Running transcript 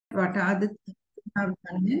what are the things you have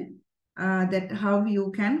done, that how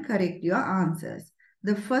you can correct your answers.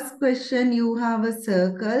 The first question, you have a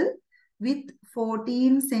circle with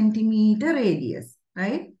 14 centimeter radius,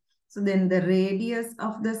 right? So then the radius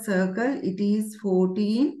of the circle, it is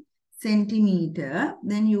 14 centimeter.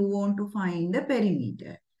 Then you want to find the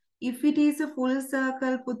perimeter. If it is a full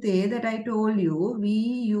circle, Pute, that I told you, we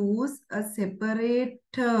use a separate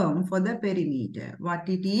term for the perimeter. What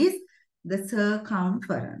it is? The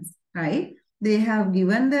circumference, right? They have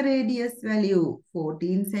given the radius value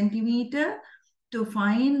 14 centimeter. To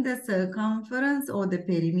find the circumference or the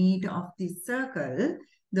perimeter of this circle,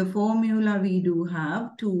 the formula we do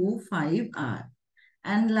have 2, 5R.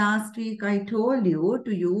 And last week I told you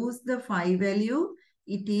to use the phi value.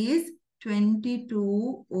 It is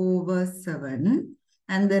 22/7.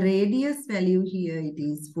 And the radius value here, it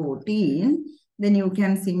is 14. Then you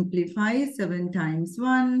can simplify 7 times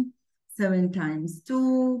 1, 7 times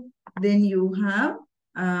 2. Then you have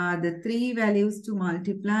the 3 values to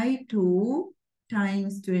multiply. 2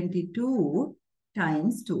 times 22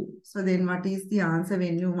 times 2. So then what is the answer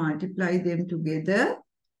when you multiply them together?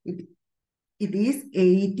 It is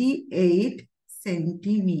 88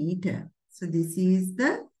 centimeter. So this is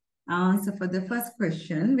the answer for the first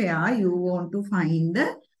question, where you want to find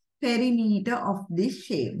the perimeter of this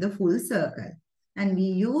shape, the full circle. And we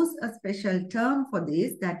use a special term for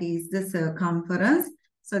this, that is the circumference.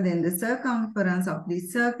 So then the circumference of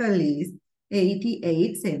this circle is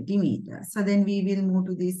 88 centimeters. So then we will move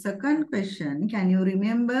to the second question. Can you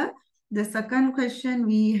remember the second question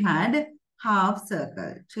we had? Half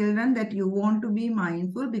circle. Children, that you want to be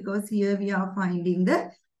mindful, because here we are finding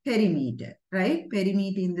the perimeter, right?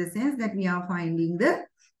 Perimeter in the sense that we are finding the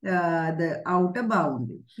outer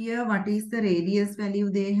boundary. Here, what is the radius value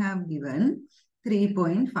they have given?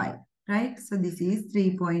 3.5, right? So this is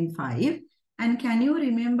 3.5. And can you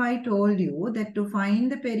remember I told you that to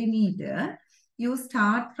find the perimeter, you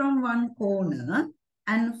start from one corner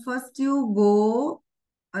and first you go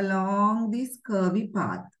along this curvy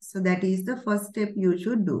path. So that is the first step you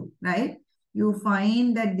should do, right? You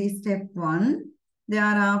find that this step 1,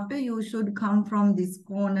 thereafter you should come from this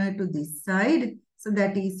corner to this side. So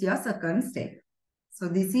that is your second step. So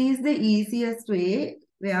this is the easiest way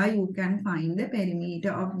where you can find the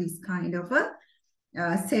perimeter of this kind of a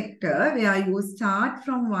sector, where you start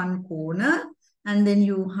from one corner and then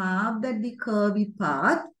you have the curvy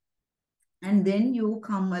path and then you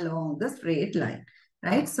come along the straight line,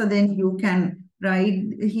 right? So then you can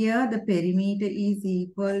write here the perimeter is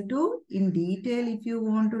equal to, in detail if you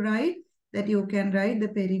want to write, that you can write the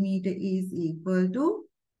perimeter is equal to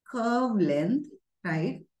curve length,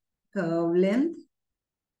 right? Curve length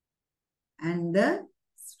and the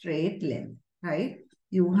straight length, right?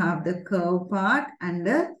 You have the curve part and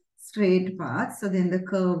the straight part. So then the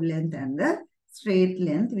curve length and the straight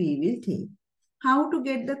length we will take. How to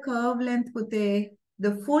get the curve length, Pute?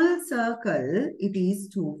 The full circle, it is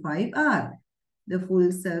 25R. The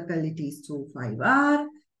full circle, it is 25R.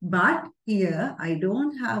 But here, I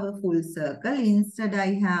don't have a full circle. Instead,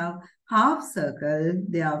 I have half circle.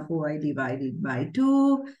 Therefore, I divide it by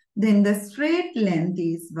 2. Then the straight length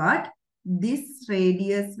is what? This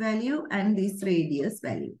radius value and this radius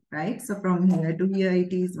value, right? So from here to here,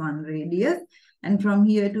 it is one radius. And from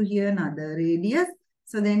here to here, another radius.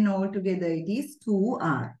 So then altogether it is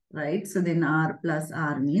 2R, right? So then R plus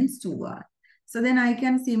R means 2R. So then I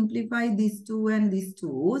can simplify this 2 and this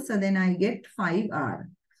 2. So then I get 5R.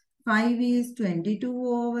 5 is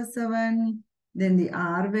 22/7. Then the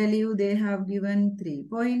R value they have given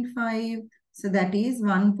 3.5. So that is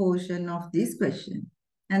one portion of this question.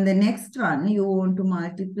 And the next one, you want to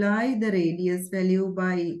multiply the radius value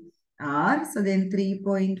by R. So then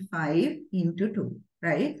 3.5 into 2,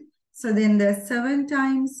 right? So then the 7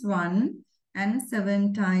 times 1 and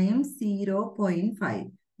 7 times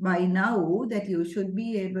 0.5. By now that you should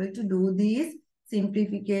be able to do these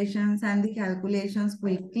simplifications and the calculations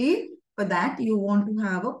quickly. For that, you want to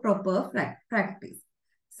have a proper practice.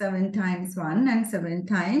 7 times 1 and 7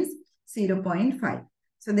 times 0.5.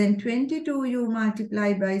 So then 22 you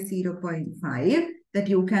multiply by 0.5. That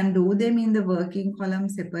you can do them in the working column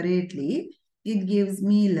separately. It gives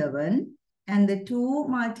me 11. And the 2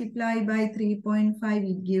 multiplied by 3.5,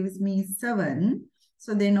 it gives me 7.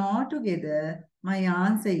 So then altogether, my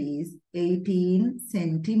answer is 18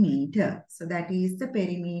 centimeter. So that is the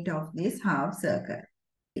perimeter of this half circle.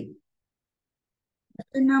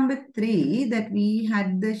 Number 3, that we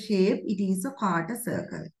had the shape, it is a quarter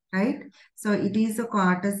circle, right? So it is a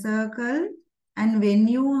quarter circle. And when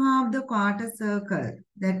you have the quarter circle,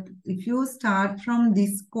 that if you start from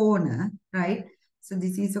this corner, right? So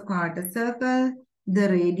this is a quarter circle. The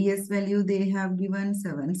radius value they have given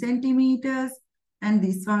 7 centimeters. And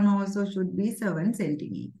this one also should be 7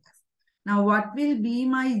 centimeters. Now, what will be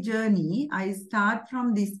my journey? I start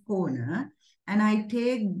from this corner and I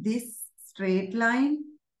take this straight line.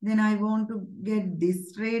 Then I want to get this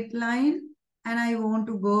straight line and I want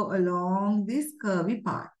to go along this curvy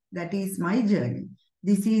path. That is my journey.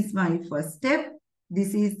 This is my first step.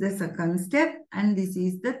 This is the second step and this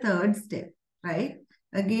is the third step, right?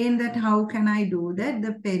 Again, that how can I do that?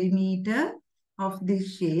 The perimeter of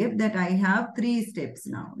this shape that I have 3 steps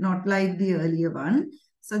now, not like the earlier one.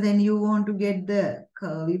 So then you want to get the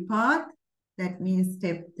curvy path. That means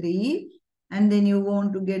step 3. And then you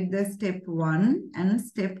want to get the step 1 and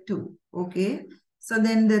step 2. Okay. So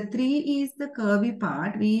then the 3 is the curvy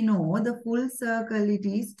part. We know the full circle, it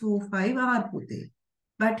is 2, 5 R Pute.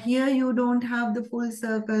 But here you don't have the full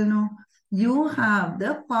circle, no. You have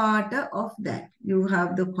the quarter of that. You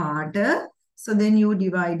have the quarter. So then you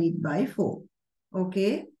divide it by 4.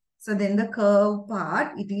 Okay. So then the curve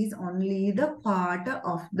part, it is only the quarter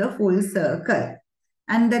of the full circle.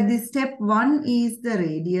 And that the step 1 is the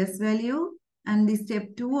radius value. And the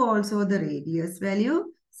step 2 also the radius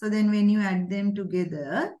value. So then when you add them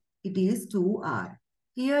together, it is 2R.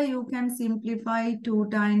 Here you can simplify 2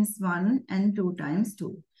 times 1 and 2 times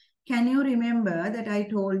 2. Can you remember that I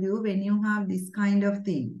told you when you have this kind of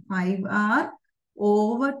thing, 5R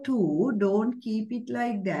over 2, don't keep it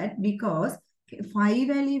like that because 5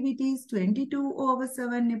 value it is 22 over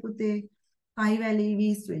 7, Nipute. 5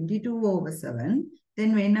 value is 22 over 7.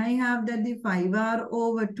 Then when I have that the 5R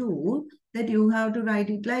over 2, that you have to write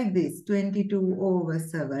it like this, 22 over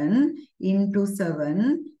 7 into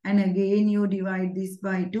 7. And again, you divide this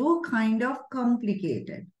by 2, kind of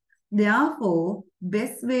complicated. Therefore,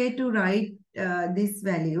 best way to write this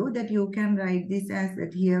value that you can write this as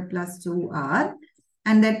that here plus 2R.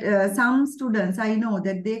 And that some students, I know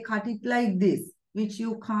that they cut it like this, which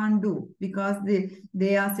you can't do because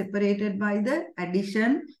they are separated by the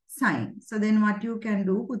addition sign. So then what you can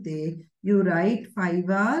do, Pute, you write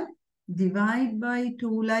 5R divide by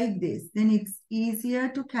 2 like this. Then it's easier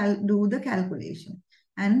to do the calculation.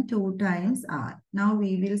 And 2 times R. Now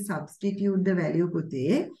we will substitute the value,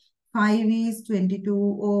 Pute. 5 is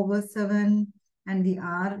 22 over 7 and the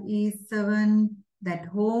R is 7. That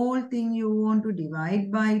whole thing you want to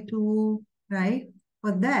divide by 2, right?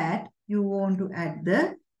 For that, you want to add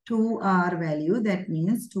the 2R value. That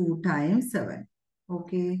means 2 times 7.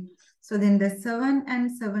 Okay. So then the 7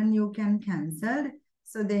 and 7 you can cancel.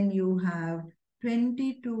 So then you have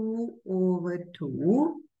 22 over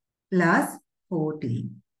 2 plus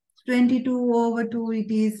 14. 22 over 2,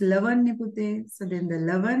 it is 11, Nipute. So then the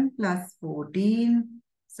 11 plus 14.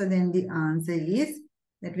 So then the answer is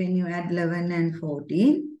that when you add 11 and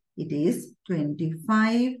 14, it is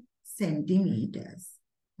 25 centimeters,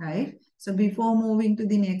 right? So before moving to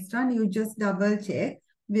the next one, you just double check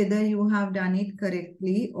whether you have done it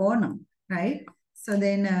correctly or not, right? So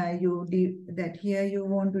then here you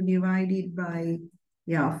want to divide it by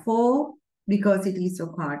 4 because it is a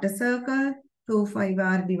quarter circle. 2,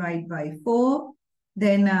 5R divided by 4.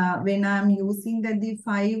 Then when I'm using the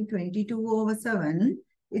 5, 22 over 7,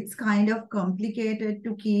 it's kind of complicated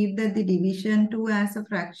to keep the division 2 as a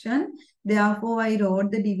fraction. Therefore, I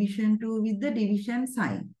wrote the division 2 with the division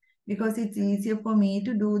sign because it's easier for me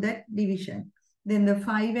to do that division. Then the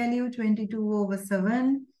 5 value 22 over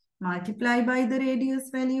 7 multiply by the radius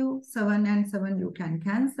value. 7 and 7 you can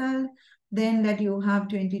cancel. Then that you have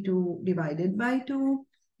 22 divided by 2.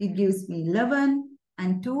 It gives me 11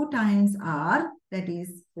 and 2 times R, that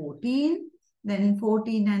is 14. Then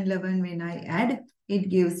 14 and 11 when I add, it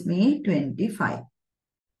gives me 25.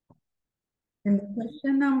 And the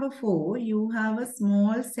question number 4, you have a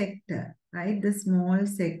small sector, right? The small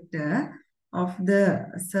sector of the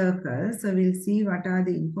circle. So we'll see what are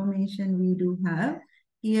the information we do have.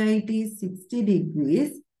 Here it is 60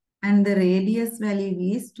 degrees. And the radius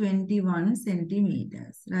value is 21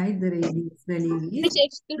 centimeters, right? The radius value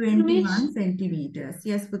is 21 centimeters.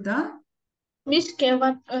 Yes, Puta? Miss K,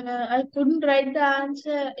 I couldn't write the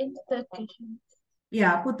answer in the question.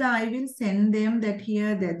 Yeah, Puta, I will send them that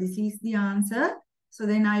here, that this is the answer. So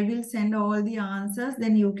then I will send all the answers.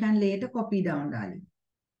 Then you can later copy down, darling.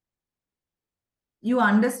 You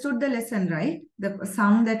understood the lesson, right? The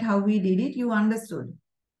sum that how we did it, you understood.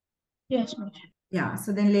 Yes, Miss. Yeah,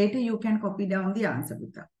 so then later you can copy down the answer,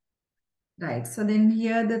 Puta. Right. So then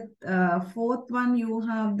here the fourth one, you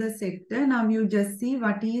have the sector. Now you just see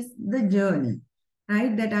what is the journey,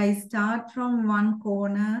 right? That I start from one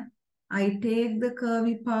corner. I take the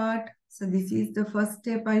curvy part. So this is the first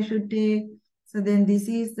step I should take. So then this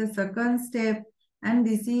is the second step. And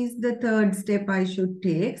this is the third step I should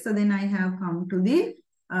take. So then I have come to the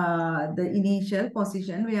initial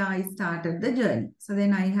position where I started the journey. So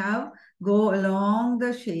then I have go along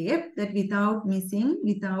the shape that without missing,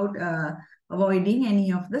 without avoiding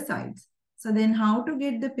any of the sides. So then how to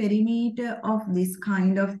get the perimeter of this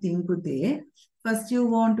kind of thing, Kute? First you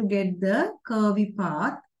want to get the curvy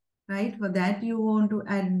path, right? For that you want to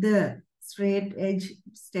add the straight edge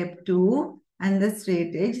step 2 and the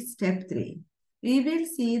straight edge step 3. We will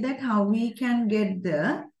see that how we can get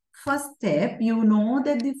the first step. You know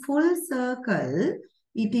that the full circle,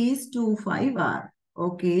 it is 25R.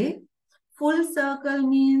 Okay. Full circle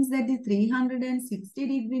means that the 360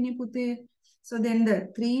 degree ni pute. So then the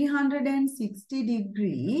 360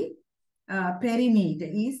 degree perimeter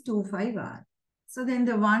is 25R. So then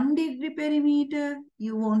the 1 degree perimeter,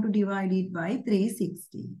 you want to divide it by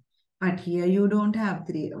 360. But here you don't have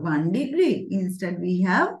 1 degree. Instead we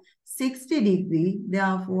have 60 degree.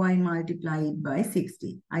 Therefore I multiply it by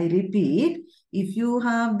 60. I repeat, if you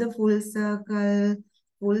have the full circle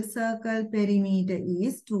perimeter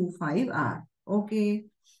is 25R. Okay.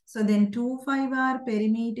 So then 25R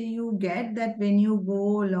perimeter you get that when you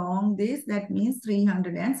go along this, that means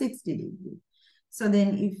 360 degree. So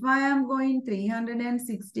then if I am going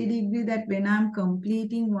 360 degree, that when I'm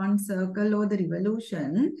completing one circle or the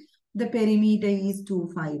revolution, the perimeter is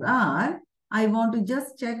 25R. I want to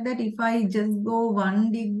just check that if I just go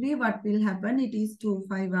 1 degree, what will happen? It is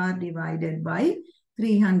 25R divided by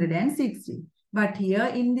 360. But here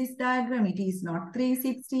in this diagram, it is not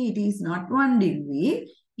 360, it is not 1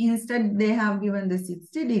 degree. Instead, they have given the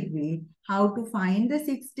 60 degree. How to find the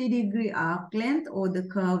 60 degree arc length or the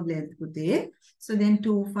curve length, Kute? So then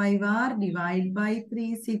 25R divided by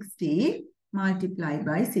 360 multiplied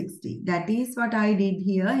by 60. That is what I did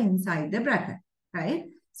here inside the bracket, right?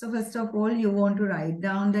 So first of all, you want to write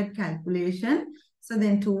down that calculation. So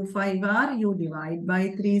then 25R you divide by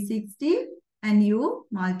 360 and you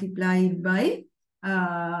multiply it by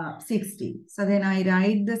 60. So then I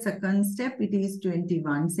write the second step, it is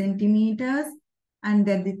 21 centimeters. And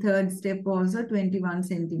then the third step also 21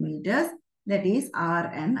 centimeters. That is R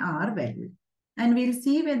and R value. And we'll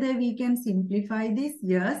see whether we can simplify this.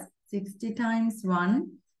 Yes, 60 times 1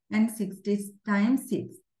 and 60 times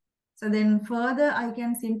 6. So then further I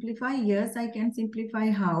can simplify. Yes, I can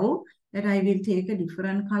simplify how? That I will take a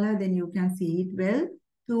different color, then you can see it well.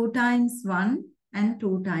 2 times 1 and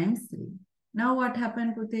 2 times 3. Now what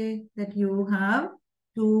happened, Pute? That you have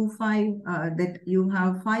 5R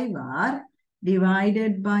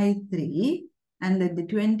divided by 3. And that the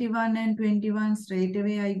 21 and 21 straight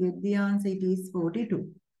away I get the answer, it is 42.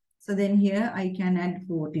 So then here I can add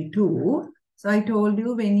 42. So I told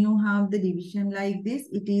you when you have the division like this,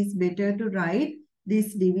 it is better to write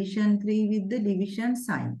this division 3 with the division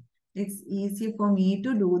sign. It's easy for me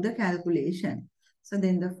to do the calculation. So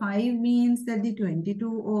then the 5 means that the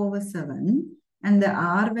 22 over 7 and the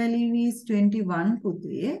R value is 21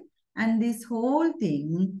 Pute. And this whole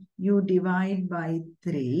thing you divide by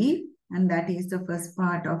 3. And that is the first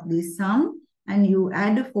part of this sum. And you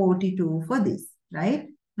add 42 for this, right?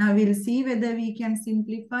 Now we'll see whether we can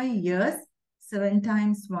simplify. Yes, 7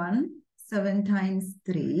 times 1, 7 times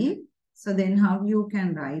 3. So then how you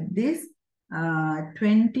can write this?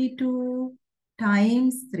 22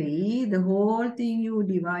 times 3. The whole thing you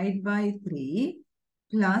divide by 3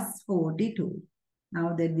 plus 42.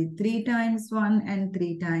 Now that the 3 times 1 and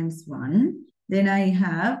 3 times 1. Then I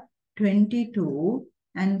have 22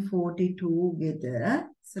 and 42 together.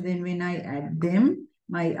 So then when I add them,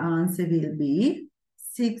 my answer will be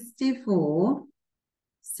 64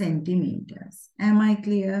 centimeters. Am I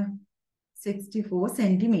clear? 64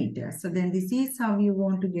 centimeters. So then this is how you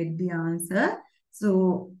want to get the answer.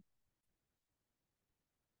 So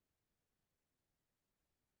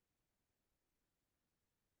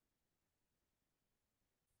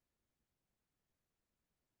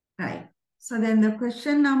right. So then the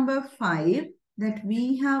question number 5, that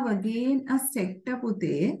we have again a sector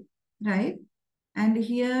Pute, right? And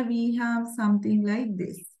here we have something like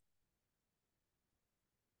this.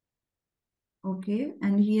 Okay,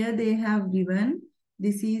 and here they have given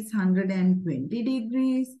this is 120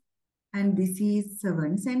 degrees and this is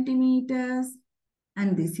 7 centimeters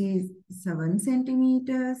and this is 7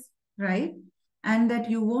 centimeters, right? And that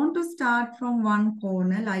you want to start from one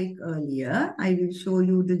corner like earlier. I will show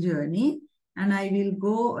you the journey and I will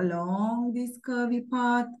go along this curvy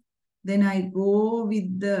path. Then I go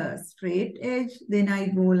with the straight edge. Then I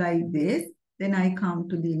go like this. Then I come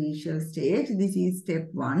to the initial stage. This is step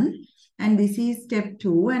 1 and this is step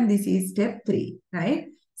 2 and this is step 3, right?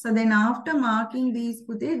 So then after marking these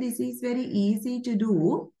Pute, this is very easy to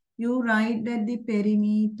do. you write that the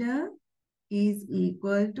perimeter is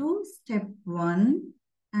equal to step 1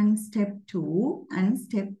 and step 2 and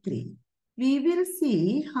step 3. We will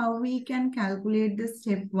see how we can calculate the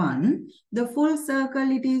step 1. The full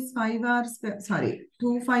circle it is 5r, sorry,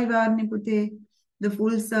 2 5r nipute. The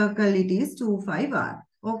full circle it is 2 5r.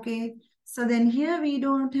 Okay. So then here we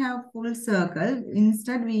don't have full circle.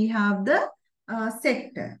 Instead we have the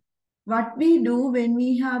sector. What we do when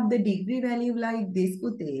we have the degree value like this,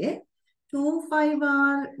 pute, 2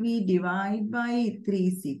 5r we divide by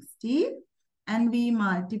 360 and we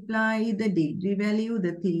multiply the degree value,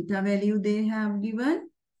 the theta value they have given.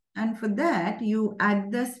 And for that, you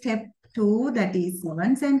add the step 2, that is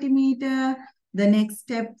 7 centimeter. The next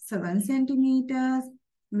step, 7 centimeters.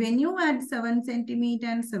 When you add 7 centimeter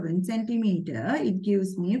and 7 centimeter, it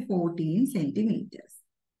gives me 14 centimeters.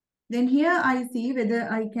 Then here I see whether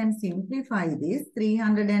I can simplify this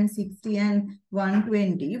 360 and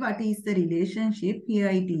 120. What is the relationship? Here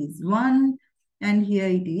it is 1 and here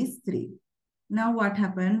it is 3. Now what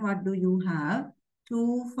happened? What do you have?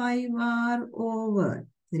 2 5r over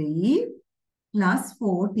 3 plus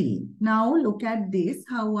 14. Now look at this,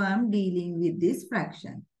 how I am dealing with this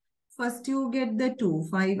fraction. First you get the 2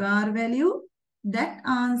 5r value. That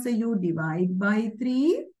answer you divide by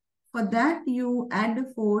 3. For that you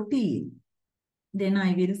add 14. Then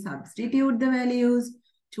I will substitute the values.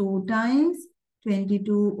 2 times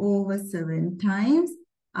 22 over 7 times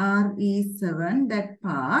r is 7. That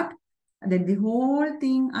part, that the whole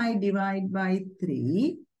thing I divide by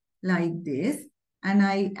 3 like this. And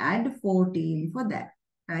I add 14 for that,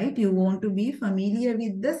 right? You want to be familiar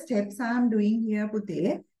with the steps I am doing here,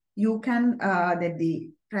 Pute. You can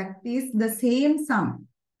practice the same sum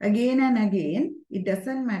again and again. It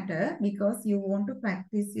doesn't matter because you want to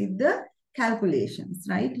practice with the calculations,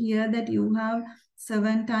 right? Here that you have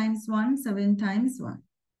 7 times 1, 7 times 1.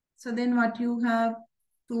 So then what you have?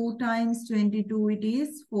 2 times 22, it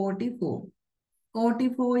is 44.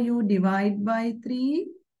 44 you divide by 3,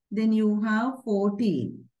 then you have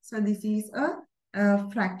 14. So this is a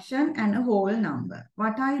fraction and a whole number.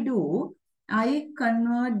 What I do, I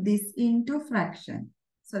convert this into fraction.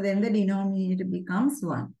 So then the denominator becomes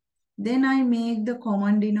 1. Then I make the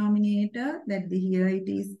common denominator, that here it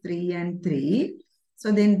is 3 and 3.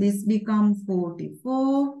 So then this becomes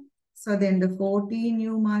 44. So then the 14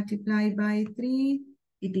 you multiply by 3,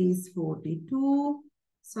 it is 42.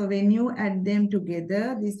 So when you add them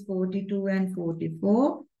together, this 42 and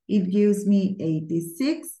 44, it gives me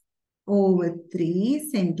 86 over 3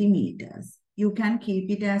 centimeters. You can keep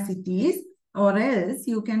it as it is, or else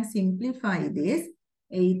you can simplify this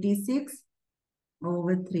 86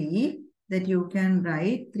 over 3, that you can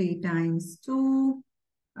write 3 times 2.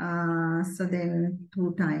 So then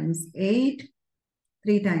 2 times 8.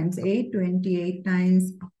 3 times 8, 28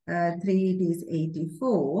 times 3, it is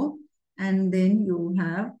 84. And then you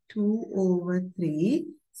have 2 over 3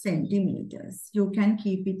 centimeters. You can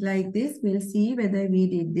keep it like this. We'll see whether we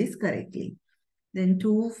did this correctly. Then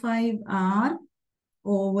 2 5r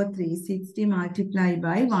over 360 multiplied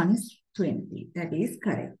by 120. That is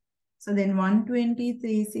correct. So then 120,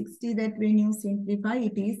 360, that when you simplify,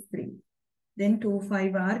 it is 3. Then 2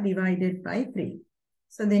 5r divided by 3.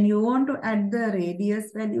 So then you want to add the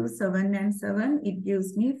radius value 7 and 7. It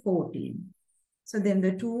gives me 14. So then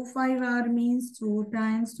the 2 5r means 2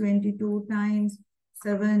 times 22 times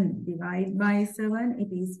 7 divide by 7.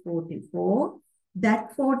 It is 44.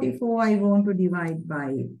 That 44 I want to divide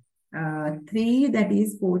by 3. That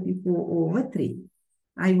is 44 over 3.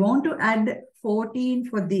 I want to add 14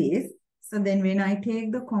 for this. So then when I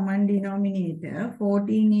take the common denominator,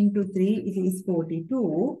 14 into 3, it is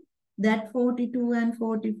 42. That 42 and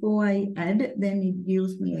 44 I add, then it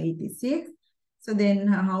gives me 86. So then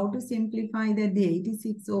how to simplify that? The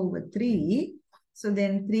 86 over 3. So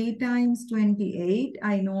then 3 times 28,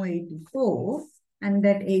 I know 84. And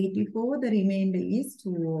that 84, the remainder is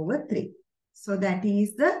 2 over 3. So that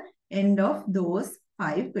is the end of those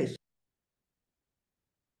 5 questions.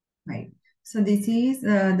 Right. So this is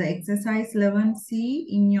the exercise 11C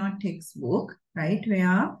in your textbook, right?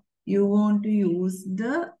 Where you want to use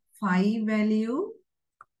the phi value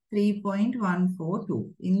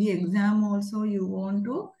 3.142. In the exam also you want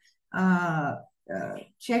to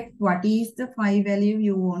check what is the phi value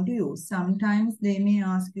you want to use. Sometimes they may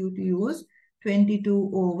ask you to use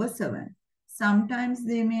 22 over 7. Sometimes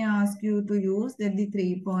they may ask you to use the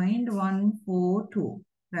 3.142,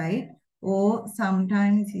 right? Or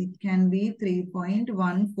sometimes it can be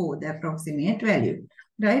 3.14, the approximate value,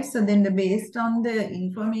 right? So then based on the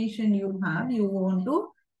information you have, you want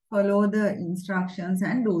to follow the instructions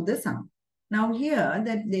and do the sum. Now here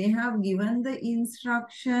that they have given the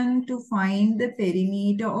instruction to find the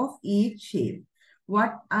perimeter of each shape.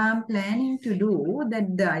 What I'm planning to do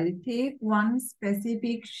that I'll take one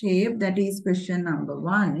specific shape, that is question number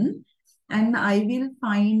 1, and I will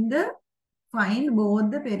find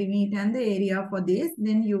both the perimeter and the area for this.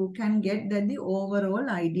 Then you can get the overall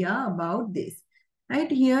idea about this.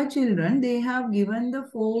 Right here, children, they have given the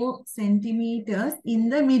 4 centimeters in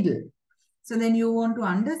the middle. So then you want to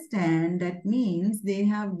understand that means they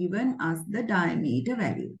have given us the diameter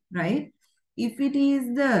value, right? If it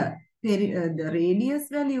is the radius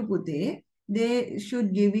value, Pute, they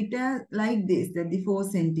should give it like this, that the 4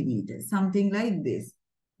 centimeters, something like this.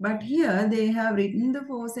 But here they have written the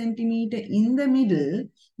 4 centimeter in the middle.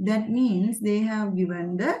 That means they have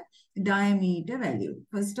given the diameter value.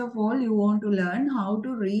 First of all, you want to learn how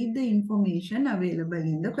to read the information available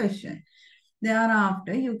in the question.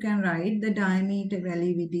 Thereafter, you can write the diameter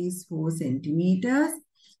value, which is 4 centimeters.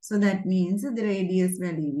 So that means the radius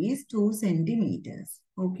value is 2 centimeters.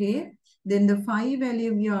 Okay. Then the phi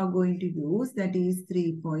value we are going to use, that is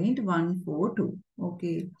 3.142.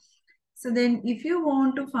 Okay. So then if you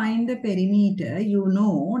want to find the perimeter, you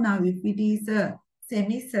know, now if it is a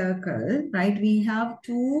semicircle, right, we have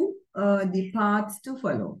two the paths to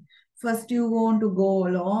follow. First, you want to go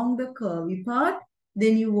along the curvy part,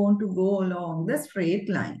 then you want to go along the straight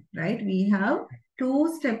line, right? We have 2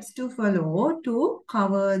 steps to follow to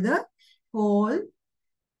cover the whole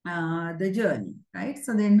the journey, right?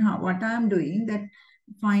 So then what I'm doing, that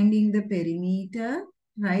finding the perimeter,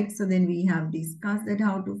 right? So then we have discussed that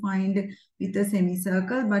how to find with a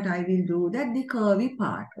semicircle, but I will do that the curvy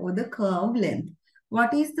part or the curve length.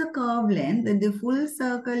 What is the curve length? That the full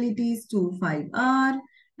circle, it is 25R,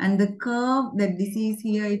 and the curve that this is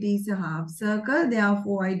here, it is a half circle.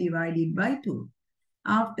 Therefore, I divided by 2.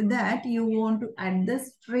 After that, you want to add the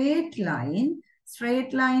straight line.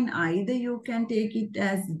 Straight line, either you can take it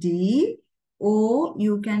as D or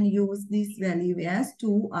you can use this value as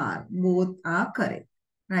 2R. Both are correct,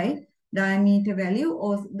 right? Diameter value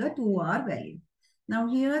or the 2R value. Now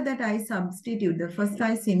here that I substitute, the first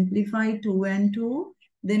I simplify 2 and 2.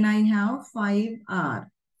 Then I have 5R.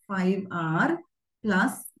 5R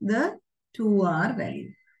plus the 2R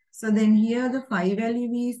value. So then here the phi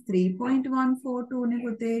value is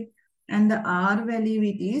 3.142 and the R value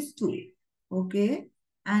it is 2. Okay.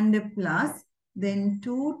 And plus then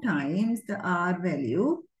 2 times the R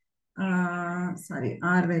value. R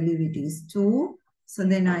value it is 2. So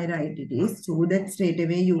then I write it is 2. That straight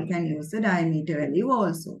away you can use the diameter value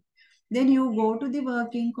also. Then you go to the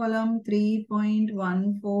working column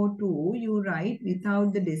 3.142. You write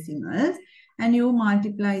without the decimals and you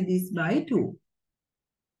multiply this by 2.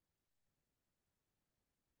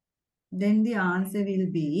 Then the answer will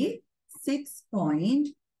be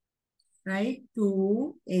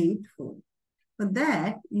 6.284. For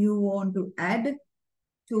that, you want to add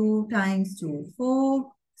 2 times 2,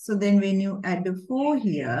 4. So then when you add 4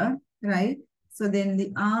 here, right? So then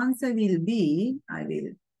the answer will be, let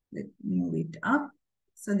me move it up.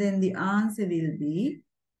 So then the answer will be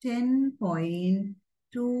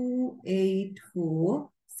 10.284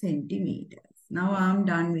 centimeters. Now I'm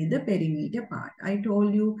done with the perimeter part. I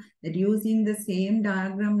told you that using the same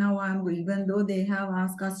diagram now even though they have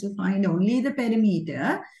asked us to find only the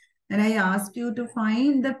perimeter, and I asked you to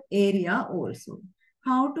find the area also.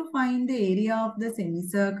 How to find the area of the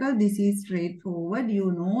semicircle? This is straightforward.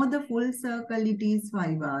 You know the full circle, it is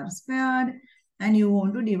 5R squared, and you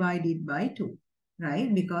want to divide it by 2, right?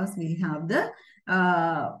 Because we have the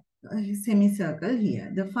semicircle here.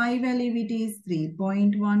 The phi value it is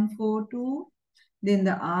 3.142. Then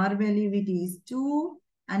the R value it is 2.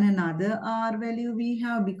 And another R value we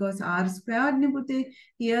have, because R squared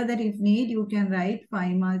here, that if need you can write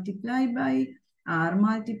 5 multiplied by R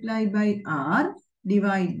multiplied by R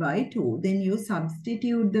divide by 2. Then you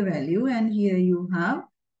substitute the value and here you have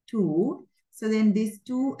 2. So then this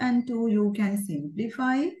 2 and 2 you can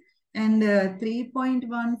simplify, and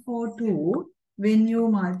 3.142 when you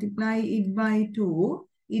multiply it by 2,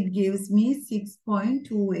 it gives me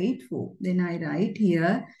 6.284. Then I write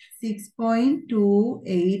here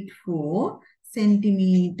 6.284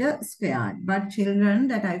 centimeter squared. But children,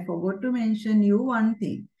 that I forgot to mention you one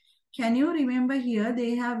thing. Can you remember here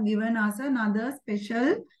they have given us another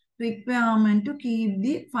special requirement to keep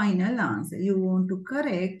the final answer. You want to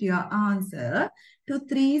correct your answer to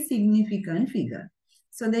 3 significant figures.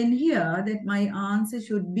 So then here that my answer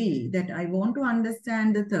should be that I want to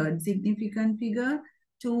understand the 3rd significant figure.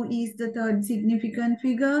 2 is the 3rd significant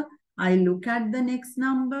figure. I look at the next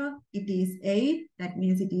number. It is 8. That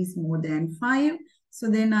means it is more than 5. So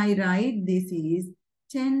then I write this is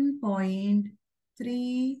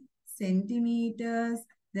 10.3 centimeters.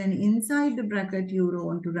 Then inside the bracket, you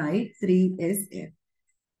want to write 3SF.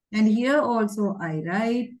 And here also I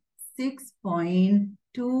write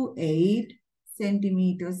 6.28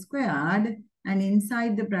 centimeters squared. And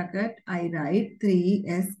inside the bracket, I write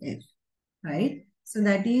 3SF, right? So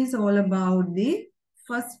that is all about the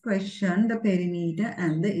first question, the perimeter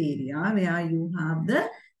and the area, where you have the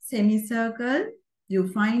semicircle. You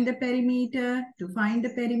find the perimeter. To find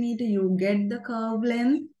the perimeter, you get the curve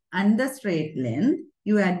length and the straight length.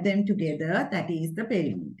 You add them together. That is the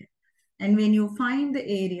perimeter. And when you find the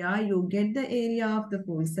area, you get the area of the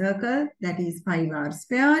full circle, that is 5r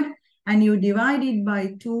squared, and you divide it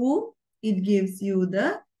by 2, it gives you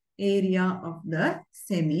the area of the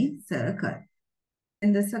semicircle.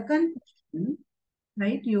 In the second question,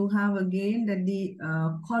 right, you have again the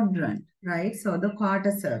quadrant, right? So the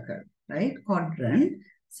quarter circle, right? Quadrant.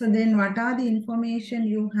 So then what are the information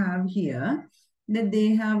you have here? That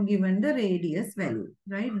they have given the radius value,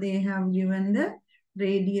 right? They have given the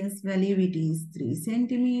radius value, it is 3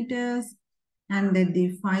 centimeters. And that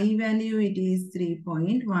the phi value, it is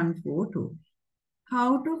 3.142.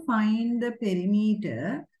 How to find the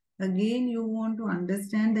perimeter? Again, you want to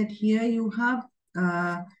understand that here you have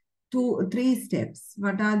three steps.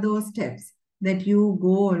 What are those steps? That you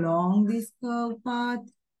go along this curve path,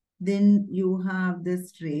 then you have the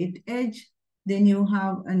straight edge, then you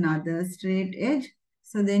have another straight edge.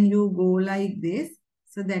 So then you go like this.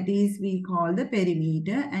 So that is, we call the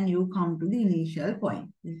perimeter, and you come to the initial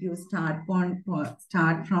point. If you start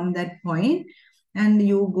from that point and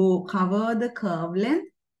you go cover the curve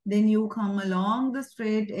length, then you come along the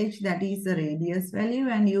straight edge, that is the radius value,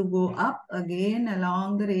 and you go up again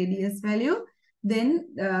along the radius value. Then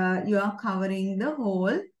you are covering the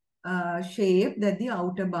whole shape, that the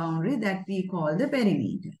outer boundary, that we call the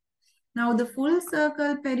perimeter. Now the full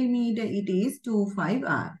circle perimeter, it is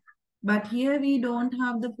 25r. But here we don't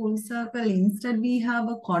have the full circle. Instead, we have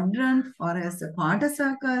a quadrant or as a quarter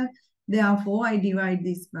circle. Therefore, I divide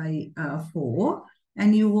this by 4.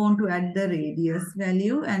 And you want to add the radius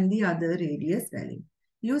value and the other radius value.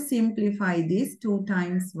 You simplify this, 2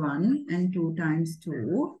 times 1 and 2 times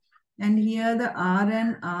 2. And here the r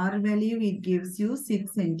and r value, it gives you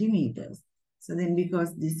 6 centimeters. So then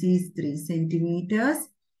because this is 3 centimeters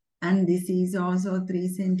and this is also 3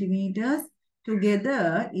 centimeters,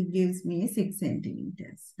 together it gives me 6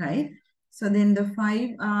 centimeters, right? So then the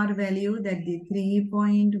 5r value, that the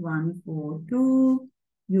 3.142,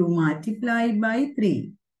 you multiply by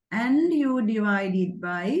 3 and you divide it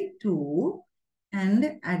by 2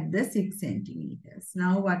 and add the 6 centimeters.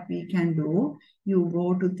 Now what we can do, you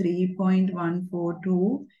go to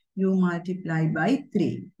 3.142, you multiply by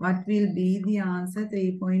 3. What will be the answer?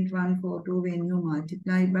 3.142 when you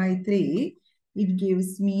multiply by 3, it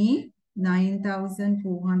gives me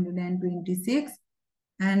 9,426.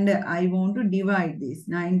 And I want to divide this,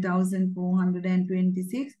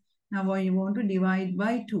 9,426. Now I want to divide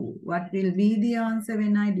by 2. What will be the answer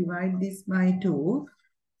when I divide this by 2?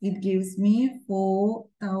 It gives me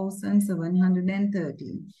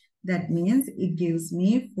 4,713. That means it gives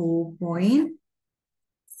me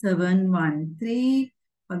 4.713.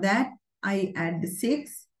 For that, I add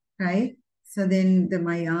 6, right? So then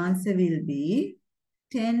my answer will be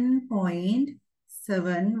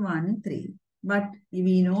 10.713. But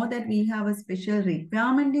we know that we have a special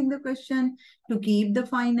requirement in the question to keep the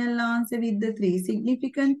final answer with the 3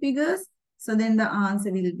 significant figures. So then the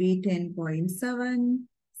answer will be 10.7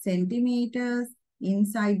 centimeters.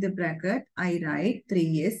 Inside the bracket, I write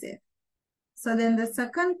 3SF. So then the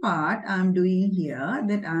second part I'm doing here,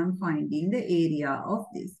 that I'm finding the area of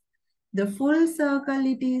this. The full circle,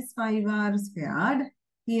 it is 5r squared.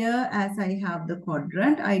 Here, as I have the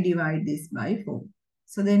quadrant, I divide this by 4.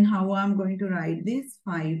 So then how I'm going to write this?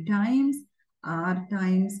 5 times r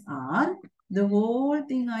times r. The whole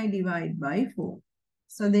thing I divide by 4.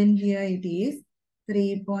 So then here it is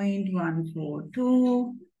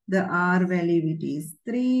 3.142. The r value, it is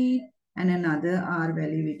 3. And another r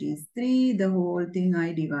value, it is 3. The whole thing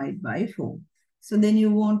I divide by 4. So then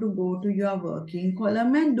you want to go to your working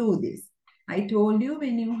column and do this. I told you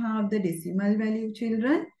when you have the decimal value,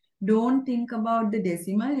 children, don't think about the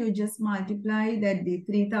decimal. You just multiply that the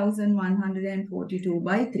 3,142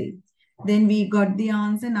 by 3. Then we got the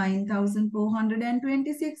answer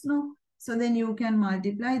 9,426. No? So then you can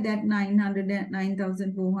multiply that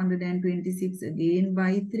 9,426 again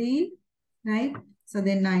by 3, right? So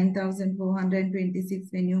then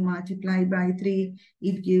 9,426 when you multiply by 3,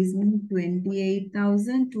 it gives me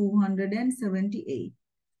 28,278.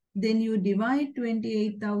 Then you divide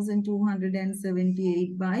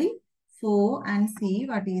 28,278 by 4 and see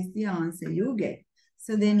what is the answer you get.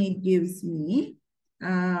 So then it gives me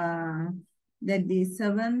that the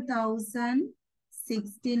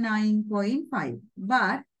 7,069.5.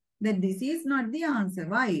 But that this is not the answer.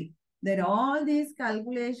 Why? That all these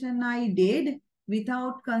calculation I did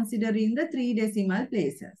without considering the 3 decimal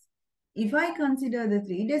places. If I consider the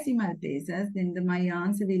 3 decimal places, then my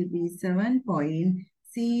answer will be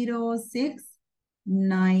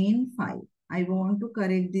 7.0695. I want to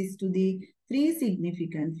correct this to the 3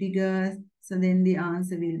 significant figures. So then the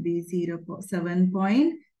answer will be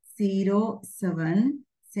 7.07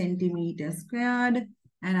 centimeter squared.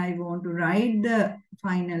 And I want to write the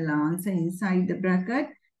final answer inside the bracket.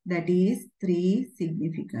 That is 3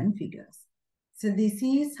 significant figures. So this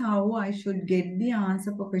is how I should get the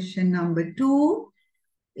answer for question number 2,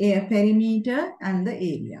 a perimeter and the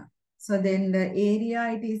area. So then the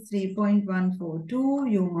area, it is 3.142,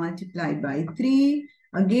 you multiply by 3.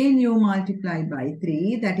 Again, you multiply by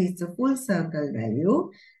 3, that is the full circle value.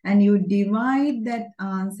 And you divide that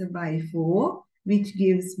answer by 4, which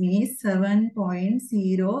gives me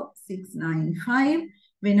 7.0695.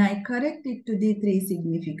 When I correct it to the 3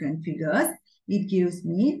 significant figures, it gives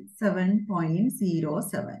me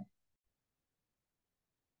 7.07.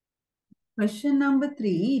 Question number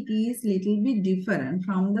 3, it is little bit different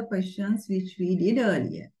from the questions which we did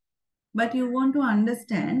earlier. But you want to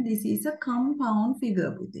understand this is a compound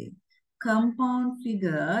figure, Pute. Compound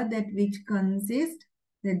figure that which consists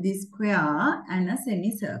that the square and a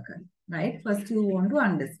semicircle, right? First you want to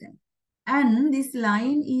understand. And this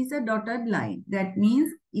line is a dotted line. That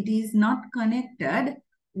means it is not connected.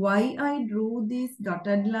 Why I drew this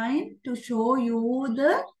dotted line? To show you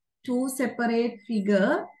the 2 separate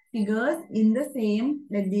figures in the same,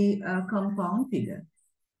 like the compound figure.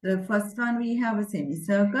 The first one we have a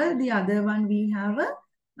semicircle, the other one we have a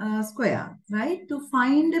square, right? To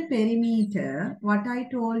find the perimeter, what I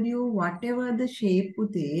told you, whatever the shape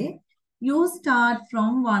Pute, you start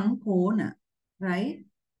from one corner, right?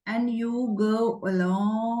 And you go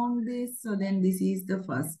along this. So then this is the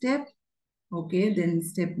first step. Okay, then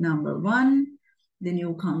step number 1. Then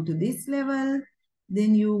you come to this level.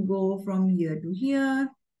 Then you go from here to here.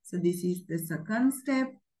 So this is the second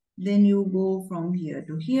step. Then you go from here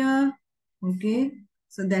to here. Okay,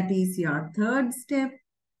 so that is your third step.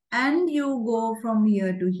 And you go from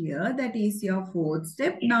here to here. That is your fourth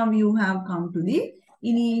step. Now you have come to the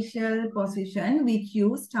initial position which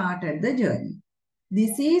you started the journey.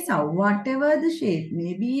 This is how, whatever the shape,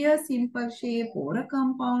 maybe a simple shape or a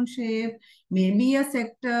compound shape, maybe a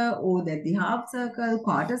sector or that the half circle,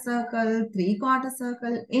 quarter circle, 3/4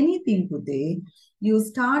 circle, anything today. You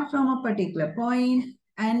start from a particular point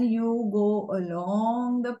and you go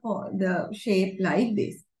along the shape like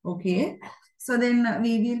this. Okay. So then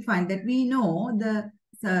we will find that we know the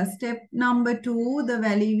step number 2, the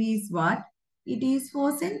value is what? It is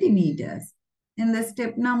 4 centimeters. In the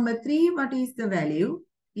step number 3, what is the value?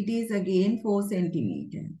 It is again 4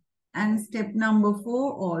 centimeter. And step number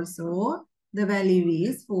 4 also, the value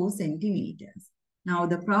is 4 centimeters. Now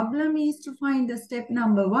the problem is to find the step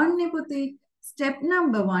number 1, Nepute. Step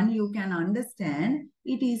number 1, you can understand,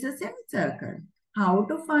 it is a semicircle. How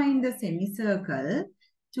to find the semicircle?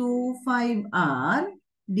 2, 5R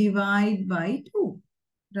divide by 2,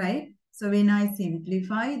 right? So when I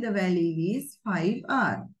simplify, the value is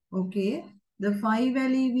 5R, okay? The phi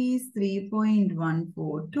value is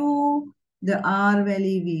 3.142. The R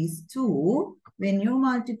value is 2. When you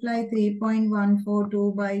multiply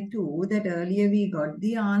 3.142 by 2, that earlier we got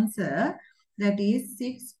the answer, that is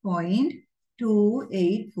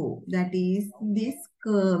 6.284. That is this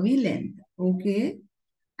curvy length, okay?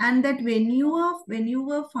 And that when you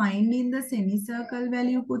were finding the semicircle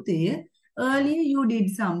value, Pute, earlier you did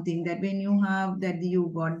something that when you have that you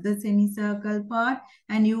got the semicircle part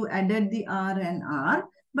and you added the R and R,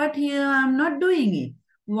 but here I'm not doing it.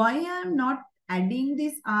 Why I'm not adding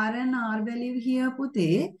this R and R value here,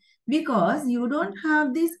 Pute? Because you don't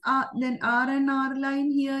have this then R and R line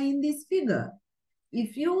here in this figure.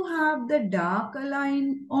 If you have the darker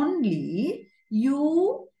line only,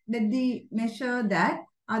 you measure that.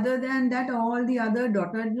 Other than that, all the other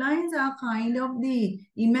dotted lines are kind of the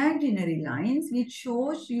imaginary lines which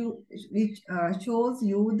shows you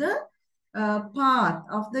the path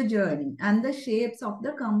of the journey and the shapes of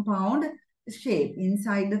the compound shape.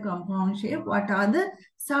 Inside the compound shape, what are the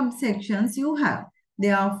subsections you have?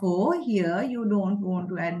 Therefore, here you don't want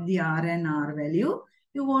to add the R and R value.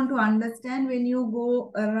 You want to understand when you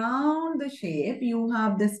go around the shape, you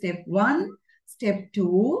have the step 1, step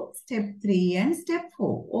 2, step 3 and step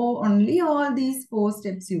 4. Or only all these 4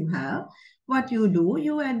 steps you have. What you do,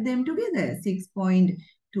 you add them together.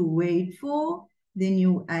 284. Then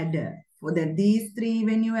you add for that these three,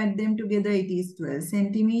 when you add them together, it is 12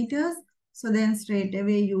 centimeters. So then straight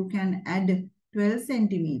away you can add 12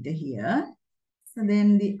 centimeter here. So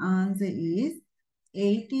then the answer is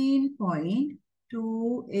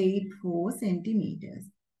 18.284 centimeters.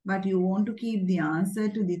 But you want to keep the answer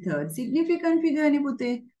to the third significant figure,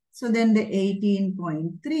 Nipute. So then the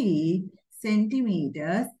 18.3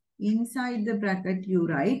 centimeters, inside the bracket you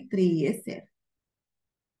write 3SF.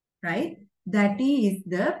 Right? That is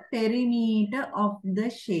the perimeter of the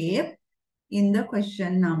shape in the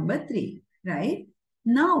question number 3. Right?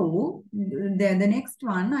 Now, the next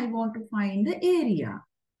one, I want to find the area.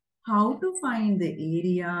 How to find the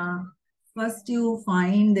area? First, you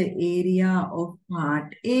find the area of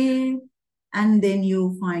part A, and then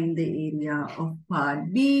you find the area of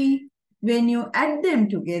part B. When you add them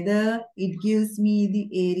together, it gives me the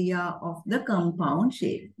area of the compound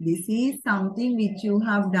shape. This is something which you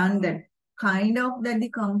have done, that kind of that the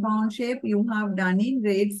compound shape you have done in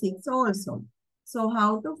grade 6 also. So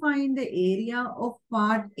how to find the area of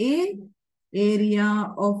part A?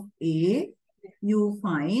 Area of A you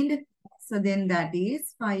find, so then that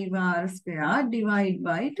is 5r square divided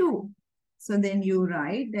by 2. So then you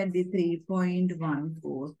write that the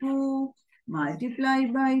 3.142 multiply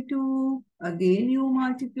by 2. Again you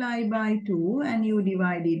multiply by 2 and you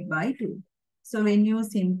divide it by 2. So when you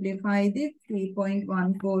simplify the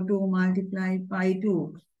 3.142 multiplied by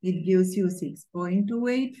 2, it gives you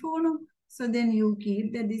 6.284. So then you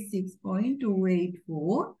keep that is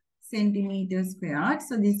 6.284 centimeter squared.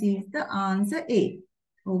 So this is the answer A.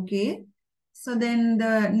 Okay. So then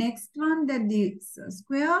the next one, that the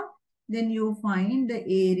square, then you find the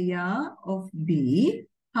area of B.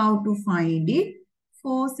 How to find it?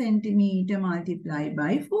 4 centimeter multiplied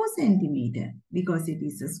by 4 centimeter, because it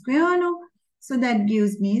is a square, no? So that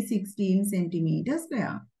gives me 16 centimeter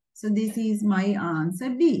square. So this is my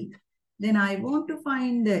answer B. Then I want to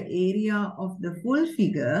find the area of the full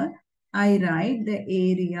figure. I write the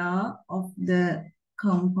area of the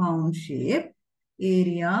compound shape.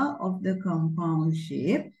 Area of the compound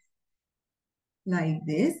shape like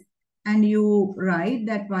this. And you write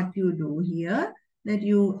that what you do here, that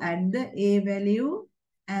you add the A value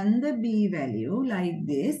and the B value like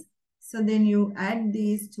this. So then you add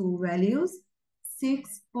these two values,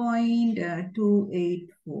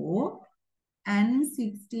 6.284 and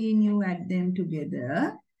 16, you add them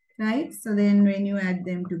together, right? So then when you add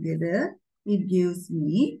them together, it gives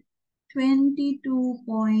me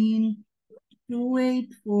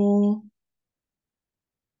 22.284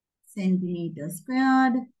 centimeters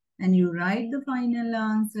squared, and you write the final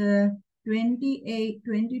answer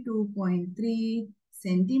 22.3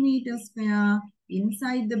 centimeters square.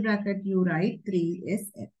 Inside the bracket you write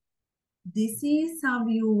 3SF. This is how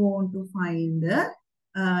you want to find the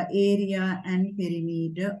area and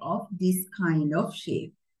perimeter of this kind of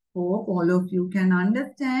shape. Hope all of you can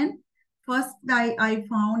understand. First, I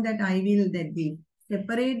found that I will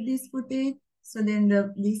separate this footage. So then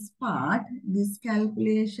this part, this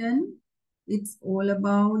calculation, it's all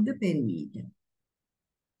about the perimeter.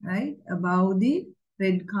 Right? About the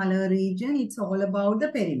red color region, it's all about the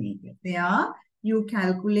perimeter. Where you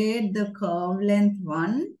calculate the curve length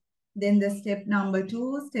 1, then the step number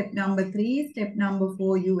 2, step number 3, step number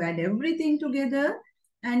 4, you add everything together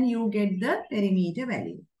and you get the perimeter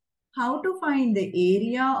value. How to find the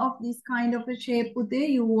area of this kind of a shape, Pute?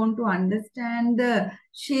 You want to understand the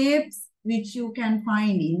shapes which you can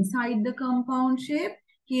find inside the compound shape.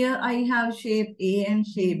 Here I have shape A and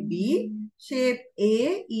shape B. Shape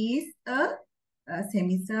A is a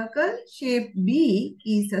semicircle. Shape B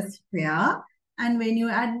is a sphere. And when you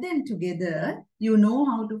add them together, you know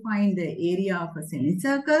how to find the area of a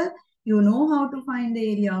semicircle. You know how to find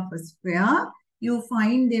the area of a sphere. You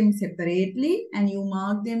find them separately and you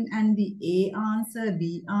mark them and the A answer,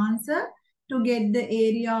 B answer. To get the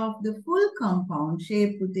area of the full compound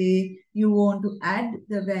shape, you want to add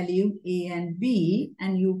the value A and B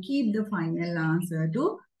and you keep the final answer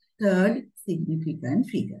to third significant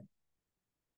figure.